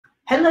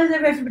Hello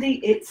there everybody,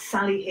 it's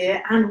Sally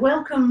here and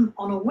welcome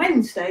on a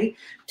Wednesday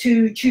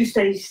to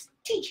Tuesday's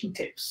teaching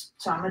tips.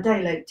 So I'm a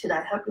day late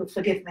today, hope you'll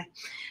forgive me.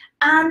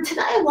 And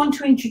today I want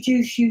to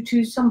introduce you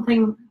to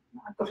something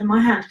I've got in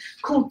my hand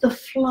called the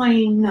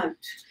flying note.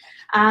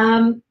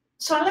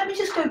 So let me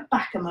just go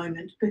back a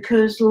moment,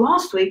 because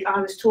last week I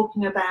was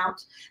talking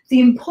about the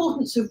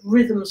importance of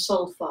rhythm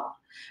solfa.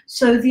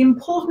 So the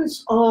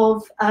importance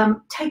of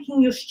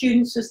taking your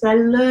students as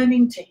they're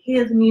learning to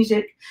hear the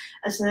music,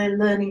 as they're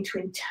learning to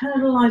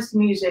internalize the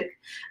music,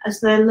 as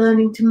they're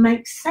learning to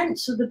make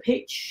sense of the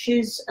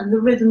pitches and the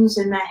rhythms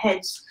in their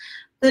heads,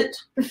 that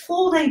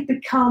before they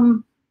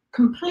become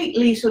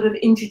completely sort of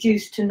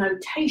introduced to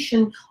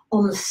notation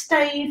on the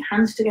stave,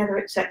 hands together,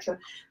 etc.,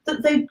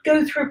 that they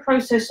go through a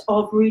process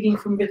of reading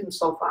from rhythm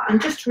solfa. And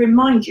just to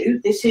remind you,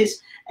 this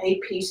is a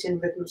piece in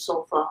rhythm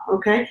solfa,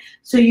 okay?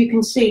 So you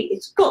can see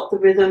it's got the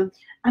rhythm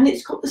and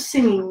it's got the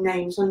singing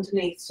names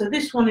underneath. So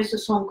this one is a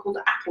song called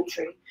Apple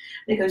Tree.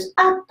 And it goes,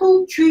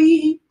 apple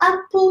tree,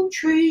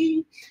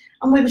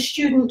 and with a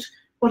student,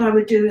 what I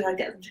would do is I'd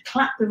get them to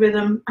clap the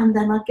rhythm and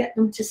then I'd get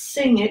them to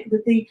sing it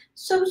with the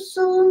so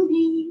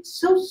me.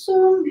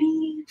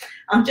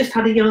 I've just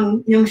had a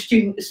young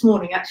student this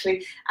morning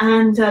actually,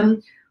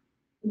 and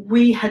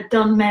we had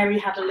done Mary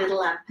Had a Little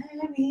Lamb.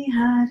 Mary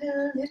had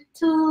a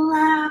little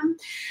lamb.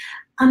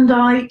 And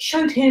I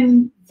showed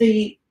him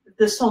the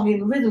song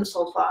in rhythm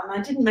solfa, and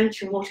I didn't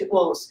mention what it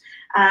was.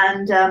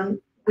 And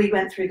we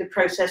went through the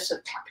process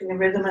of clapping the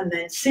rhythm and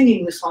then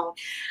singing the song.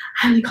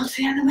 And he got to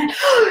the end and went,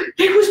 oh,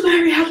 it was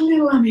Mary Had a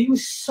Little Lamb. He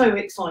was so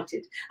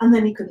excited. And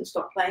then he couldn't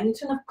stop playing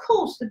it. And of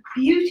course, the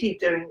beauty of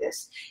doing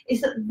this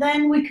is that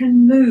then we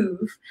can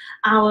move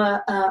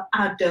our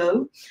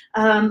do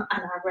and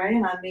our re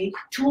and our mi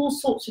to all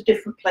sorts of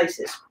different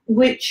places,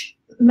 which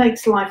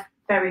makes life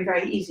very,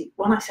 very easy.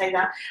 When I say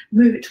that,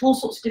 move it to all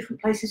sorts of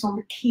different places on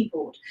the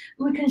keyboard.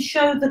 And we can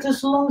show that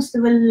as long as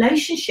the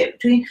relationship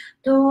between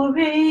do,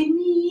 re,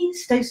 mi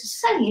stays the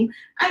same,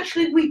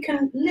 actually we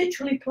can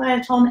literally play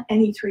it on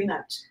any three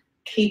notes,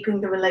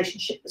 keeping the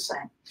relationship the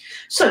same.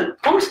 So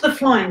onto the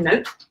flying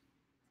note.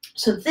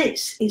 So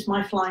this is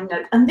my flying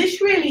note, and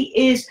this really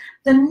is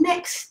the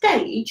next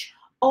stage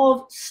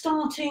of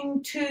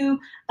starting to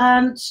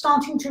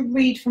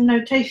read from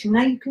notation.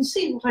 Now you can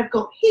see what I've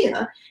got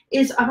here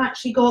is I've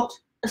actually got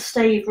a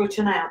stave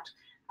written out,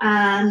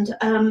 and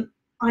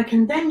I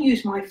can then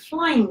use my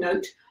flying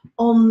note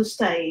on the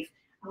stave.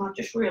 And I've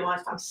just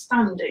realised I'm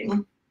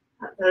standing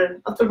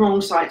at the wrong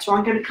side, so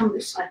I'm going to come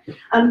this side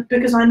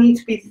because I need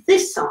to be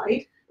this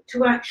side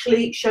to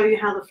actually show you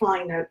how the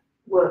flying note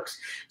works.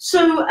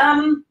 So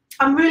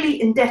I'm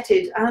really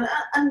indebted,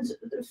 and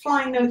the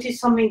flying note is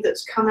something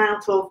that's come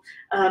out of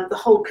the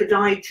whole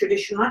Kodály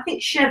tradition. I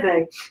think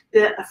Chevret,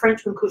 a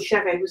Frenchman called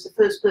Chevret, was the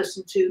first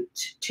person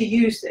to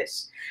use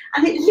this.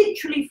 And it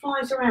literally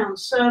flies around,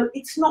 so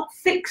it's not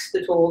fixed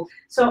at all.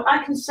 So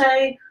I can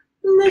say,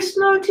 this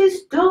note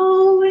is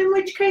do, in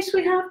which case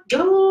we have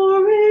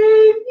do,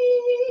 re,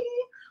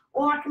 mi.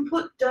 Or I can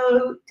put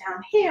do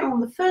down here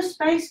on the first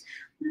space,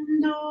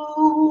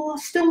 do,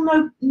 still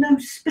no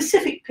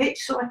specific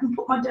pitch, so I can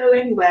put my do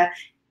anywhere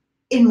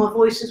in my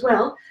voice as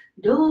well.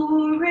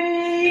 Do,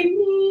 re,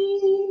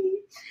 mi.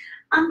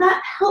 And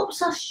that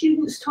helps our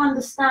students to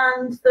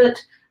understand that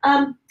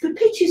the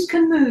pitches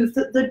can move,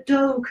 that the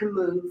do can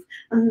move,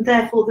 and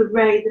therefore the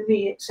re, the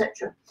mi,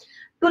 etc.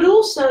 But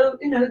also,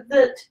 you know,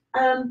 that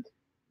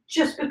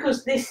just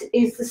because this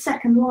is the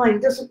second line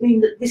doesn't mean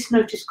that this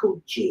note is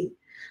called G.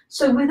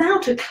 So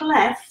without a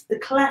clef, the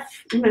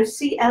clef, you know,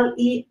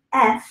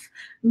 C-L-E-F,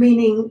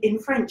 meaning in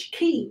French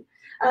key,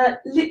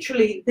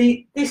 literally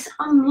this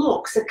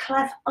unlocks, a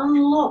clef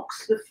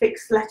unlocks the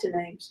fixed letter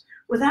names.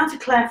 Without a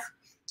clef,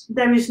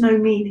 there is no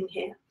meaning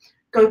here.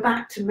 Go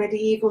back to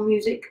medieval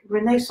music,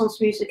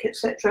 Renaissance music,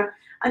 etc.,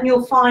 and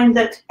you'll find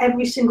that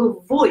every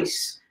single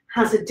voice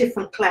has a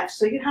different clef.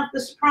 So you have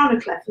the soprano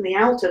clef and the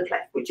alto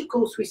clef, which of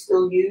course we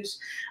still use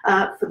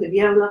for the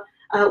viola.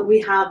 We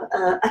have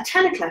a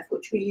tenor clef,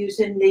 which we use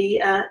in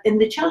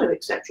the cello,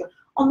 etc.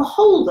 On the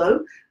whole,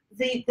 though,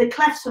 the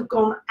clefs have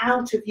gone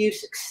out of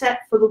use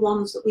except for the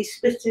ones that we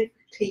specifically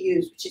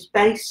use, which is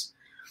bass,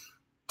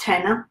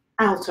 tenor,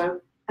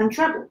 alto, and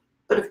treble.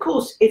 But of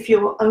course, if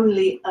you're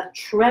only a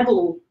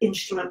treble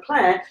instrument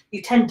player,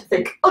 you tend to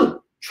think,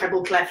 oh,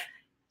 treble clef,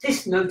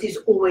 this note is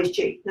always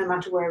G, no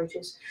matter where it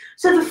is.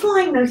 So the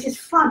flying note is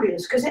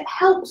fabulous because it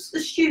helps the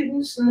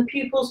students and the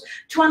pupils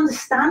to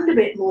understand a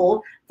bit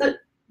more that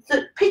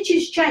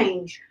pitches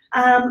change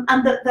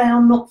and that they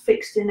are not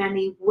fixed in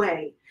any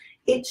way.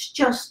 It's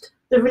just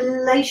the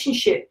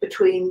relationship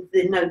between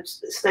the notes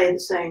that stay the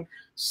same.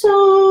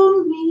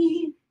 So,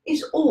 mi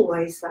is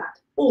always that,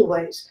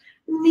 always.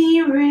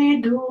 Mi,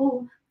 re,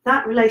 do,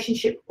 that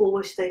relationship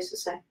always stays the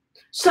same.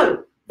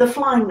 So, the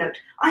flying note.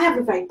 I have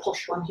a very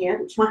posh one here,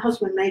 which my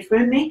husband made for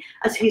me,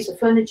 as he's a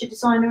furniture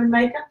designer and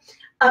maker.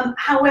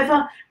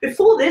 However,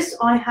 before this,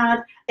 I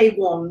had a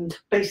wand,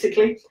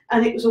 basically,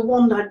 and it was a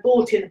wand I'd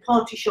bought in a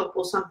party shop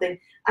or something,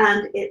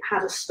 and it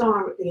had a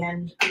star at the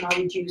end, and I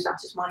would use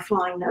that as my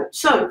flying note.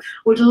 So,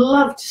 would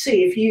love to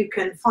see if you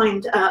can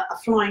find a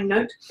flying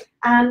note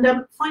and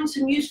find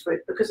some use for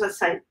it, because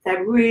as I say,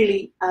 they're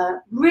really,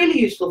 really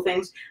useful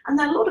things, and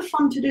they're a lot of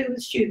fun to do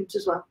with students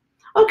as well.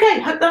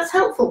 Okay, hope that's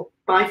helpful.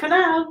 Bye for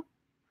now.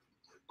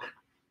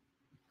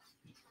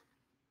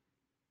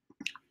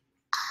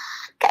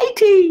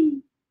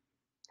 Katie!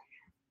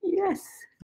 Yes.